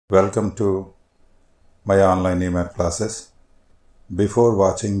Welcome to my online emath classes. Before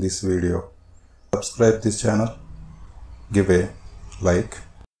watching this video, subscribe this channel, give a like.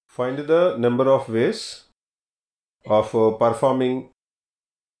 Find the number of ways of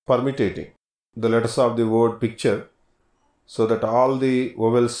permutating the letters of the word picture so that all the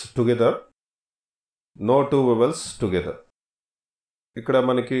vowels together, no two vowels together. ఇక్కడ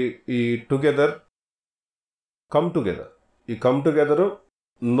మనకి ఈ together, come together. ఈ come together,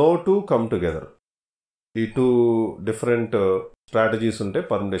 no two come together. ఈ two different strategies ఉంటాయి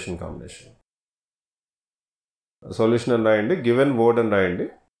permutation combination. Solution అని రాయండి, given word అని రాయండి.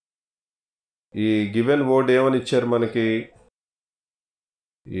 ఈ గివెన్ వర్డ్ ఏమని ఇచ్చారు మనకి?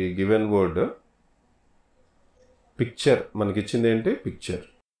 ఈ గివెన్ వర్డ్ పిక్చర్ మనకి ఇచ్చింది ఏంటి? Picture.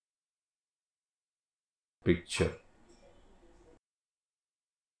 Picture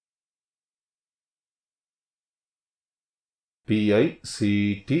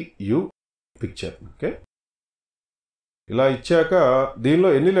PICTU picture. Okay, ఇలా ఇచ్చాక దీనిలో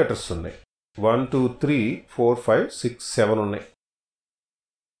ఎన్ని లెటర్స్ ఉన్నాయి? 1 2 3 4 5 6 7 ఉన్నాయి.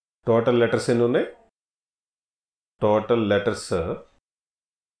 టోటల్ లెటర్స్ ఎన్ని ఉన్నాయి? టోటల్ లెటర్స్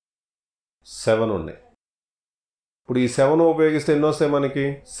 7 ఉన్నాయి. ఇప్పుడు ఈ 7 ఉపయోగిస్తే ఎన్ని వస్తాయి మనకి?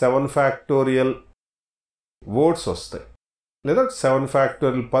 7 ఫ్యాక్టోరియల్ వర్డ్స్ వస్తాయి, లేదా 7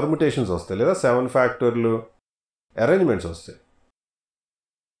 ఫ్యాక్టోరియల్ పర్ముటేషన్స్ వస్తాయి, లేదా 7 ఫ్యాక్టోరియల్ అరేంజ్మెంట్స్ వస్తాయి.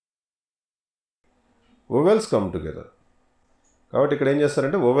 Vowels come together. కాబట్టి ఇక్కడ ఏం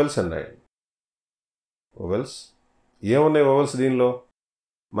చేస్తారంటే వొవెల్స్ అని రాయండి. వొవెల్స్ ఏమున్నాయి? వొవెల్స్ దీనిలో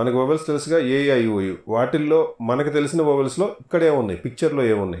మనకు వొవెల్స్ తెలుసుగా, AIOU. వాటిల్లో మనకు తెలిసిన వొవెల్స్లో ఇక్కడ ఏమున్నాయి? పిక్చర్లో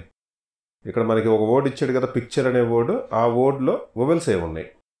ఏమున్నాయి? ఇక్కడ మనకి ఒక వర్డ్ ఇచ్చాడు కదా, పిక్చర్ అనే వర్డ్. ఆ వర్డ్లో వొవెల్స్ ఏమున్నాయి?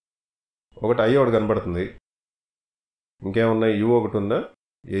 ఒకటి I ఒకటి కనబడుతుంది, ఇంకేమున్నాయి? U ఒకటి ఉందా?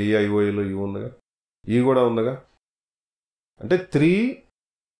 AIOUలో U ఉందిగా, ఈ కూడా ఉందిగా. అంటే 3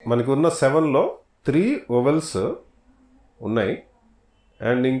 మనకి ఉన్న 7లో 3 వొవెల్స్ ఉన్నాయి.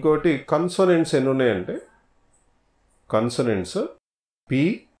 అండ్ ఇంకోటి కన్సోనెంట్స్ ఎన్ని ఉన్నాయంటే, కన్సోనెంట్స్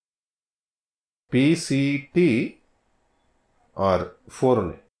PCTR 4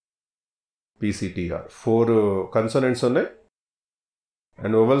 ఉన్నాయి. PCTR 4 కన్సోనెంట్స్ ఉన్నాయి.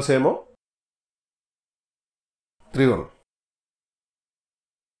 అండ్ వొవెల్స్ ఏమో 3 ఉన్నాయి.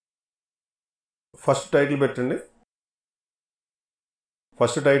 ఫస్ట్ టైటిల్ పెట్టండి.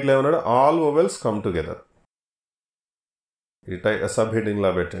 ఫస్ట్ టైటిల్ ఏమన్నాడు? All vowels come together. ఈ సబ్ హెడ్డింగ్లా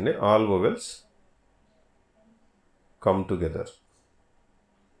పెట్టండి, all vowels come together.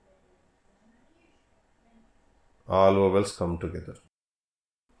 All vowels come together.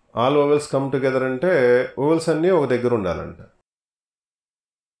 All vowels come together అంటే వొవెల్స్ అన్నీ ఒక దగ్గర ఉండాలంట.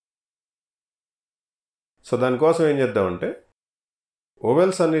 సో దానికోసం ఏం చేద్దామంటే,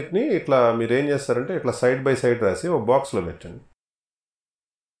 వొవెల్స్ అన్నిటినీ ఇట్లా మీరు ఏం చేస్తారంటే ఇట్లా సైడ్ బై సైడ్ రాసి ఒక బాక్స్లో పెట్టండి.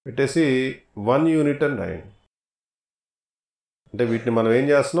 పెట్టేసి 1 యూనిట్ అని రాయండి. అంటే వీటిని మనం ఏం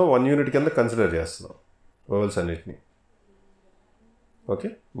చేస్తున్నాం? 1 యూనిట్ కింద కన్సిడర్ చేస్తున్నాం వొవెల్స్ అన్నిటిని. Okay,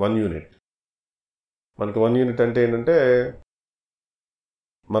 1 unit. మనకి 1 యూనిట్ అంటే ఏంటంటే,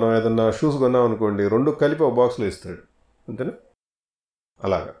 మనం ఏదన్నా షూస్ కొన్నాం అనుకోండి, 2 కలిపి ఒక బాక్స్లో ఇస్తాడు, అంతేనా?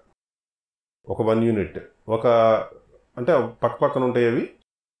 అలాగా ఒక 1 యూనిట్. ఒక అంటే పక్క పక్కన ఉంటాయి అవి.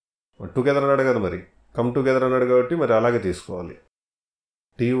 టుగెదర్ అన్నాడు కదా, మరి కమ్ టుగెదర్ అన్నాడు కాబట్టి మరి అలాగే తీసుకోవాలి.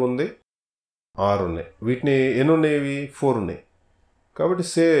 T ఉంది, R ఉన్నాయి. వీటిని ఎన్ని ఉన్నాయి? ఇవి 4 ఉన్నాయి. కాబట్టి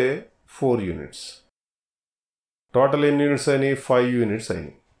సే 4 యూనిట్స్. టోటల్ ఎన్ని యూనిట్స్ అయినాయి? 5 యూనిట్స్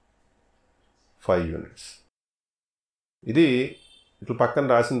అయినాయి. 5 యూనిట్స్. ఇది ఇట్లా పక్కన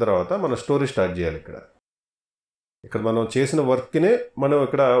రాసిన తర్వాత మనం స్టోరీ స్టార్ట్ చేయాలి. ఇక్కడ మనం చేసిన వర్క్నే మనం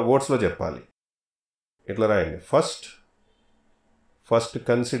ఇక్కడ వర్డ్స్లో చెప్పాలి. ఇట్లా రాయండి. First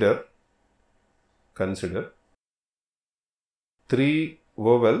consider 3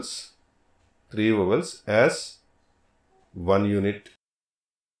 vowels as 1 unit.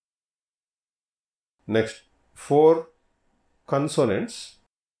 Next 4 consonants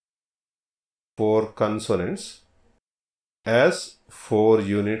as 4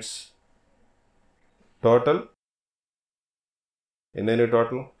 units. Total ఎన్ని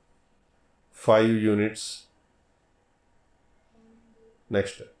total 5 units.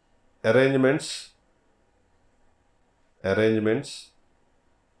 Next arrangements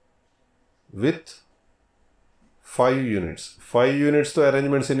with 5 units. 5 యూనిట్స్తో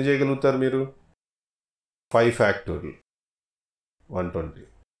arrangements ఎన్ని చేయగలుగుతారు మీరు? 5 ఫ్యాక్టోరియల్ 120.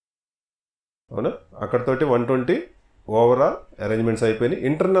 అవునా? అక్కడతోటి 120 ఓవరాల్ అరేంజ్మెంట్స్ అయిపోయినాయి.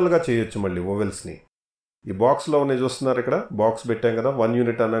 ఇంటర్నల్గా చేయొచ్చు మళ్ళీ వొవెల్స్ని. ఈ బాక్స్లో ఉన్నాయి చూస్తున్నారు, ఇక్కడ బాక్స్ పెట్టాం కదా, 1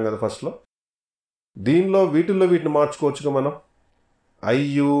 యూనిట్ అన్నాం కదా ఫస్ట్లో. దీనిలో వీటిని మార్చుకోవచ్చుగా మనం.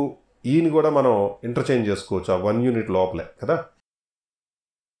 IU ఈని కూడా మనం ఇంటర్చేంజ్ చేసుకోవచ్చు ఆ 1 యూనిట్ లోపలే కదా.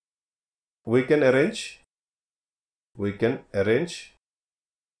 we can arrange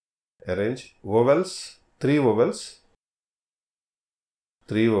vowels, three vowels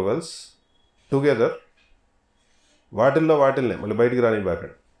together, వాటిల్నే మళ్ళీ బయటికి రాని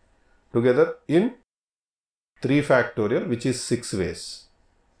బాకండి, together in 3 factorial, which is 6 ways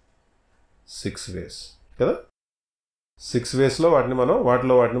కదా. 6 waysలో వాటిని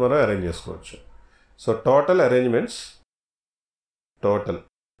మనం అరేంజ్ చేసుకోవచ్చు. సో టోటల్ అరేంజ్మెంట్స్,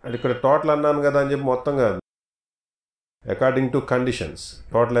 అంటే ఇక్కడ టోటల్ అన్నాను కదా అని చెప్పి మొత్తం కాదు, according to conditions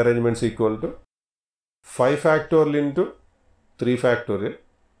total arrangements equal to 5 factorial into 3 factorial.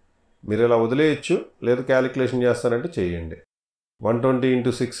 మీరు ఇలా వదిలేయచ్చు, లేదు క్యాలిక్యులేషన్ చేస్తారంటే చేయండి. 120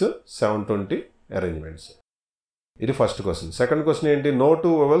 into 6 720 అరేంజ్మెంట్స్. ఇది ఫస్ట్ క్వశ్చన్. సెకండ్ క్వశ్చన్ ఏంటి? No two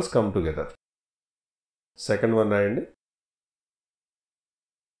vowels come together. Second one రాయండి.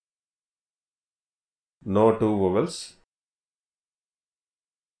 No two vowels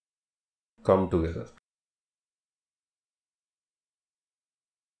come together.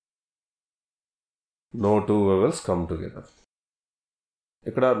 No two vowels come together.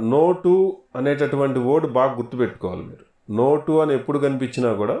 ఇక్కడ no to అనేటటువంటి వర్డ్ బాగా గుర్తుపెట్టుకోవాలి మీరు. నో టు అని ఎప్పుడు కనిపించినా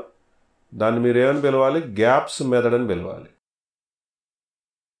కూడా దాన్ని మీరు ఏమని పిలవాలి? గ్యాప్స్ మెథడ్ అని పిలవాలి.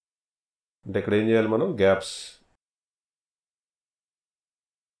 అంటే ఇక్కడ ఏం చేయాలి మనం? గ్యాప్స్,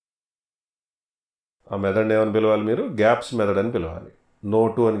 ఆ మెథడ్ని ఏమని పిలవాలి మీరు? గ్యాప్స్ మెథడ్ అని పిలవాలి. నో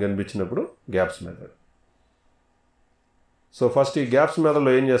టు అని కనిపించినప్పుడు గ్యాప్స్ మెథడ్. సో ఫస్ట్ ఈ గ్యాప్స్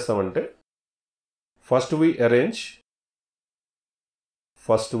మెథడ్లో ఏం చేస్తామంటే, ఫస్ట్ వీ అరేంజ్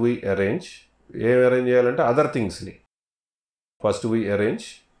ఏం అరేంజ్ చేయాలంటే other థింగ్స్ని. First we arrange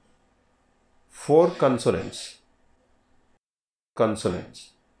 4 consonants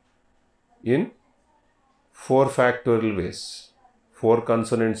in 4 factorial ways. 4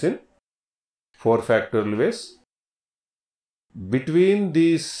 consonants in 4 factorial ways. Between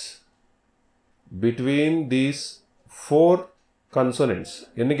these 4 consonants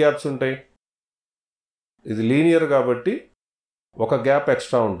ఎన్ని గ్యాప్స్ ఉంటాయి? ఇది లీనియర్ కాబట్టి ఒక గ్యాప్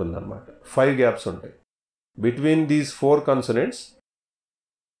ఎక్స్ట్రా ఉంటుంది అన్నమాట. 5 గ్యాప్స్ ఉంటాయి. Between these 4 consonants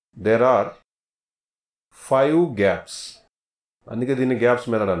there are 5 gaps. అందుకే దీన్ని గ్యాప్స్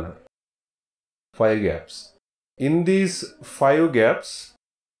మెథడ్ అన్నారు. 5 gaps. In these 5 gaps,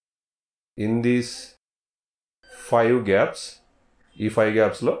 ఈ 5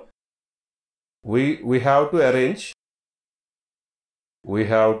 గ్యాప్స్లో we have to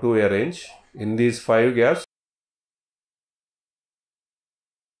arrange in these 5 gaps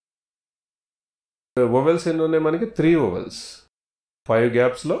vowels ఎన్ని ఉన్నాయి మనకి? 3 వొవెల్స్. 5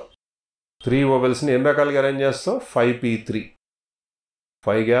 గ్యాప్స్లో 3 వొవెల్స్ని ఎన్ని రకాలుగా అరేంజ్ చేస్తాం? 5p3.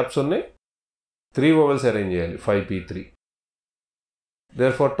 5 గ్యాప్స్ ఉన్నాయి, 3 వొవెల్స్ అరేంజ్ చేయాలి. 5p3.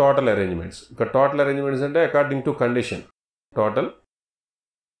 There for total arrangements. ఇక్కడ టోటల్ అరేంజ్మెంట్స్ అంటే according to condition. Total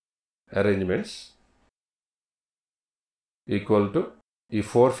arrangements equal to ఈ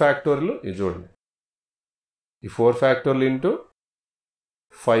 4 ఫ్యాక్టోరియల్, ఇది చూడండి, ఈ 4 ఫ్యాక్టోరియల్ ఇంటూ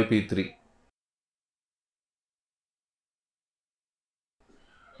 5p3.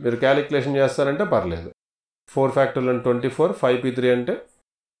 మీరు క్యాలిక్యులేషన్ చేస్తారంటే పర్లేదు. 4 ఫ్యాక్టోరియల్ అంటే 24, 5p3 అంటే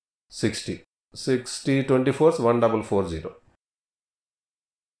 60. 60 24 1440.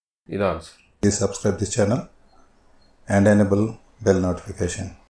 ఇది answer. Please subscribe this channel and enable bell notification.